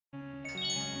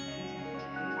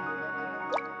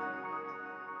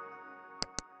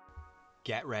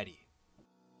Get ready.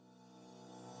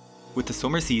 With the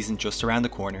summer season just around the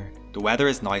corner, the weather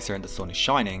is nicer and the sun is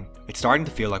shining, it's starting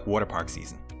to feel like water park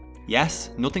season.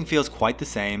 Yes, nothing feels quite the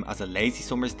same as a lazy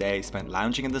summer's day spent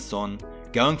lounging in the sun,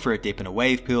 going for a dip in a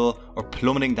wave pool, or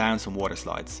plummeting down some water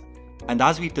slides. And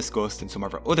as we've discussed in some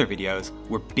of our other videos,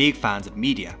 we're big fans of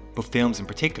media, but films in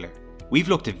particular. We've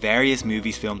looked at various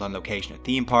movies filmed on location at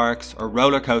theme parks, or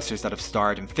roller coasters that have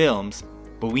starred in films,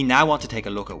 but we now want to take a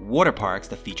look at water parks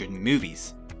that featured in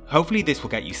movies. Hopefully this will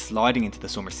get you sliding into the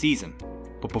summer season.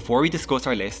 But before we discuss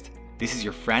our list, this is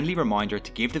your friendly reminder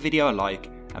to give the video a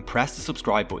like and press the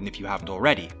subscribe button if you haven't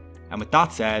already. And with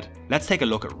that said, let's take a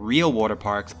look at real water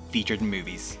parks featured in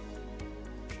movies.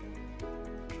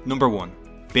 Number 1.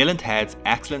 Bill & Ted's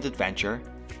Excellent Adventure,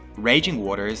 Raging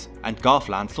Waters and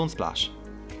Golfland Sunsplash.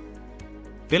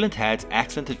 Bill & Ted's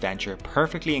Excellent Adventure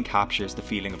perfectly encaptures the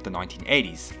feeling of the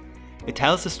 1980s. It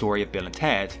tells the story of Bill and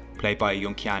Ted, played by a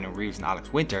young Keanu Reeves and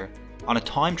Alex Winter, on a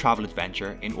time travel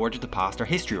adventure in order to pass their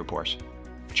history report.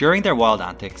 During their wild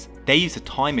antics, they use a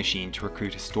time machine to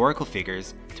recruit historical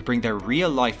figures to bring their real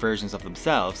life versions of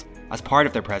themselves as part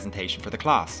of their presentation for the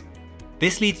class.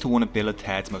 This leads to one of Bill and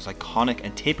Ted's most iconic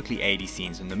and typically 80s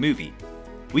scenes in the movie.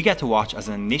 We get to watch as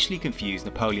an initially confused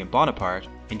Napoleon Bonaparte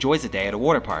enjoys a day at a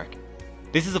water park.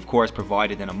 This is of course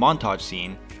provided in a montage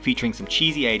scene featuring some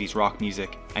cheesy 80s rock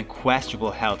music and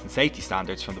questionable health and safety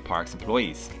standards from the park's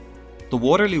employees. The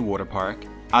Waterloo Water Park,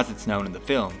 as it's known in the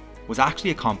film, was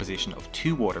actually a composition of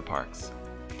two water parks.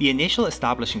 The initial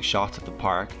establishing shots of the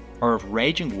park are of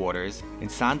raging waters in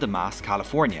San Dimas,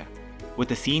 California, with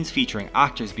the scenes featuring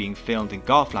actors being filmed in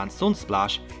Golfland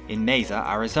Sunsplash in Mesa,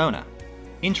 Arizona.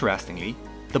 Interestingly,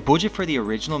 the budget for the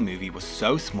original movie was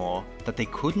so small that they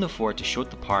couldn't afford to shut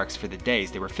the parks for the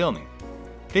days they were filming.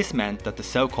 This meant that the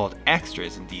so-called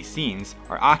extras in these scenes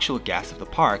are actual guests of the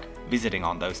park visiting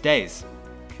on those days.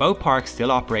 Both parks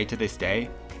still operate to this day,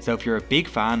 so if you're a big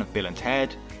fan of Bill and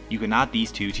Ted, you can add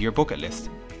these two to your bucket list.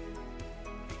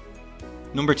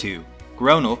 Number 2.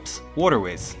 Grown Ups Water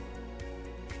Wizz.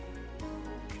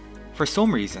 For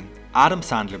some reason, Adam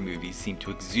Sandler movies seem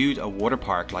to exude a water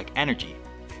park-like energy.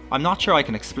 I'm not sure I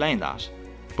can explain that,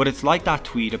 but it's like that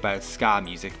tweet about ska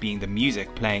music being the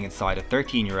music playing inside a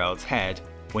 13-year-old's head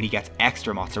when he gets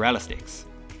extra mozzarella sticks.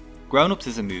 Grown Ups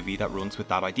is a movie that runs with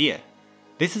that idea.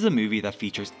 This is a movie that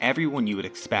features everyone you would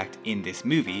expect in this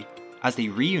movie as they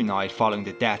reunite following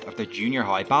the death of their junior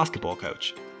high basketball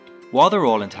coach. While they're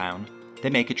all in town, they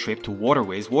make a trip to Water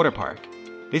Wizz Water Park.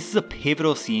 This is a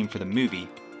pivotal scene for the movie,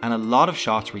 and a lot of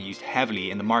shots were used heavily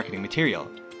in the marketing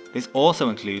material. This also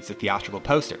includes the theatrical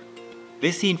poster.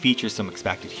 This scene features some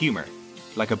expected humour,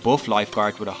 like a buff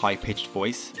lifeguard with a high-pitched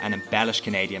voice and embellished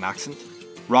Canadian accent,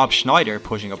 Rob Schneider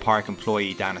pushing a park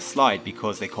employee down a slide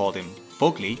because they called him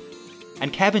fugly,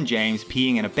 and Kevin James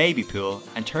peeing in a baby pool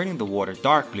and turning the water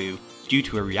dark blue due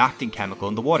to a reacting chemical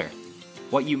in the water.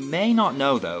 What you may not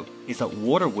know though is that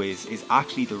Water Wizz is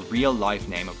actually the real life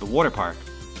name of the water park.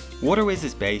 Water Wizz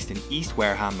is based in East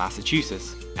Wareham,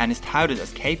 Massachusetts and is touted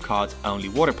as Cape Cod's only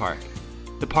water park.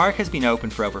 The park has been open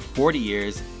for over 40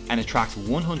 years and attracts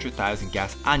 100,000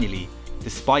 guests annually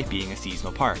despite being a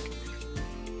seasonal park.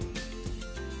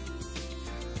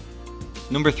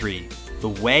 Number 3. The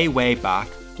Way Back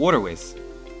Water Wizz.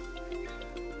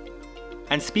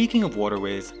 And speaking of Water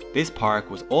Wizz, this park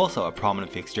was also a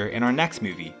prominent fixture in our next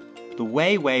movie, The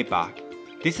Way Back.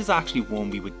 This is actually one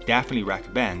we would definitely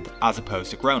recommend as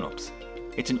opposed to Grown Ups.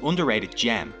 It's an underrated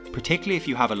gem, particularly if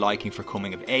you have a liking for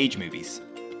coming of age movies.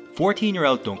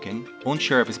 14-year-old Duncan,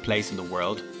 unsure of his place in the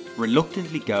world,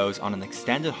 reluctantly goes on an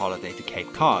extended holiday to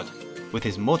Cape Cod with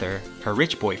his mother, her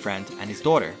rich boyfriend and his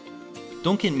daughter.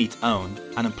 Duncan meets Owen,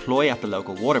 an employee at the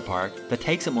local water park that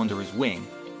takes him under his wing,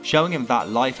 showing him that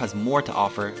life has more to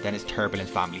offer than his turbulent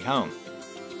family home.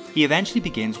 He eventually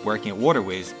begins working at Water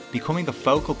Wizz, becoming the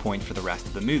focal point for the rest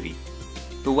of the movie.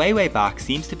 The Way Back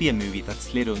seems to be a movie that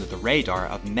slid under the radar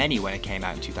of many when it came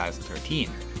out in 2013,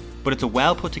 but it's a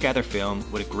well put together film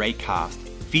with a great cast,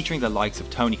 featuring the likes of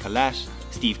Toni Collette,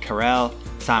 Steve Carell,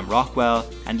 Sam Rockwell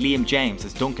and Liam James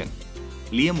as Duncan.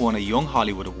 Liam won a Young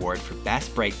Hollywood Award for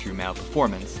Best Breakthrough Male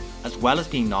Performance, as well as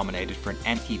being nominated for an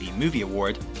MTV Movie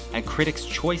Award and Critics'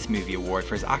 Choice Movie Award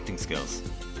for his acting skills.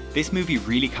 This movie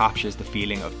really captures the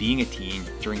feeling of being a teen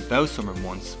during those summer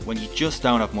months when you just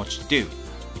don't have much to do.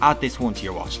 Add this one to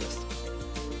your watch list.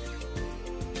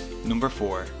 Number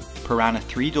 4. Piranha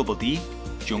 3DD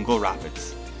Jungle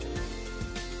Rapids.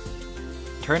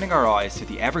 Turning our eyes to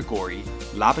the ever gory,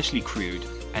 lavishly crude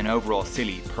and overall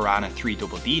silly Piranha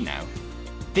 3DD now,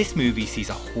 this movie sees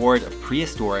a horde of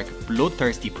prehistoric,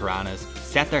 bloodthirsty piranhas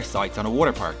set their sights on a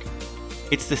water park.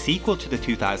 It's the sequel to the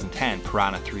 2010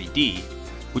 Piranha 3D,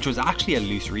 which was actually a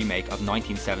loose remake of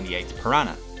 1978's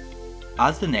Piranha.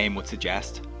 As the name would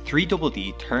suggest,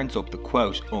 3DD turns up the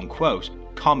quote-unquote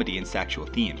comedy and sexual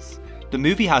themes. The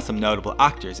movie has some notable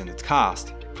actors in its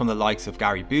cast, from the likes of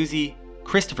Gary Busey,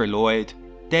 Christopher Lloyd,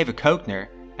 David Koechner,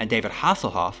 and David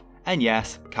Hasselhoff, and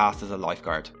yes, cast as a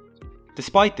lifeguard.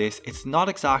 Despite this, it's not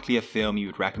exactly a film you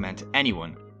would recommend to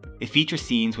anyone. It features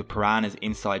scenes with piranhas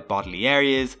inside bodily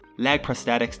areas, leg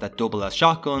prosthetics that double as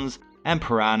shotguns, and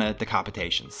piranha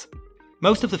decapitations.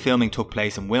 Most of the filming took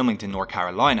place in Wilmington, North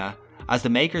Carolina, as the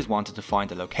makers wanted to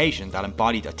find a location that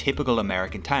embodied a typical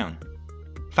American town.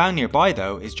 Found nearby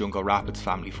though is Jungle Rapids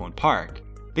Family Fun Park.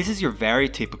 This is your very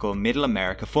typical Middle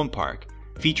America fun park,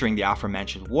 featuring the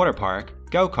aforementioned water park,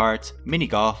 go-karts, mini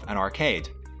golf and arcade.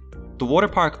 The water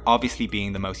park obviously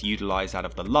being the most utilised out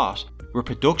of the lot, with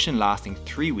production lasting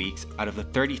 3 weeks out of the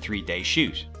 33-day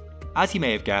shoot. As you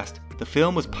may have guessed, the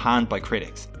film was panned by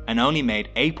critics and only made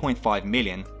 $8.5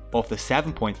 million off the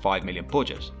 $7.5 million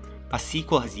budget. A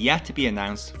sequel has yet to be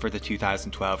announced for the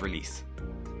 2012 release.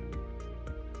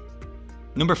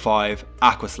 Number 5.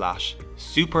 Aquaslash,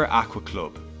 Super Aqua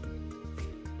Club.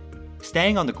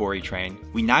 Staying on the gory train,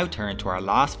 we now turn to our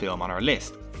last film on our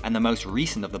list, and the most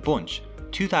recent of the bunch,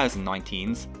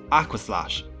 2019's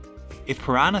Aquaslash. If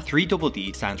Piranha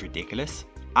 3DD sounds ridiculous,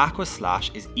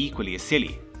 Aquaslash is equally as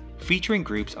silly, featuring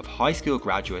groups of high school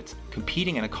graduates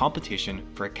competing in a competition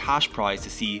for a cash prize to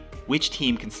see which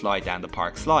team can slide down the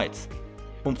park slides.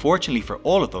 Unfortunately for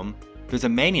all of them, there's a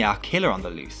maniac killer on the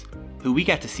loose, who we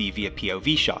get to see via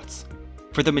POV shots.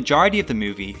 For the majority of the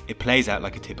movie, it plays out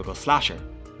like a typical slasher.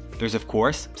 There's of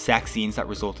course sex scenes that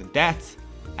result in deaths,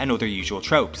 and other usual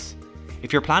tropes.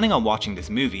 If you're planning on watching this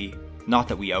movie, not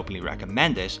that we openly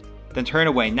recommend it, then turn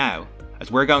away now,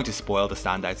 as we're going to spoil the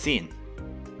standout scene.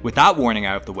 With that warning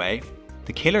out of the way,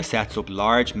 the killer sets up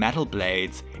large metal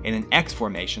blades in an X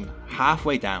formation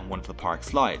halfway down one of the park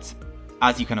slides.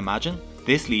 As you can imagine,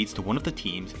 this leads to one of the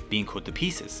teams being cut to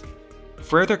pieces.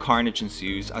 Further carnage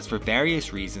ensues as for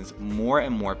various reasons more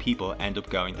and more people end up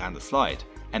going down the slide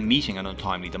and meeting an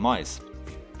untimely demise.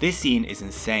 This scene is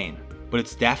insane, but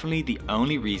it's definitely the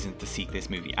only reason to seek this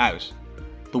movie out.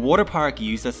 The water park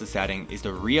used as the setting is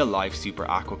the real-life Super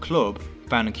Aqua Club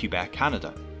found in Quebec,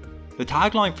 Canada. The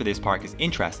tagline for this park is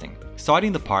interesting,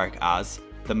 citing the park as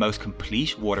the most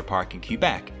complete water park in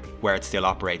Quebec, where it still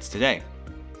operates today.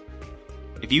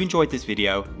 If you enjoyed this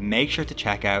video, make sure to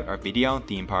check out our video on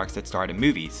theme parks that starred in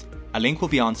movies. A link will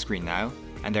be on screen now,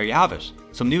 and there you have it,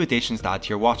 some new additions to add to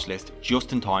your watch list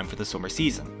just in time for the summer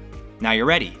season. Now you're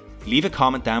ready, leave a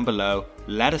comment down below,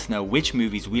 let us know which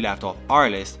movies we left off our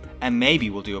list, and maybe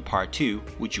we'll do a part 2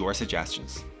 with your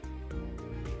suggestions.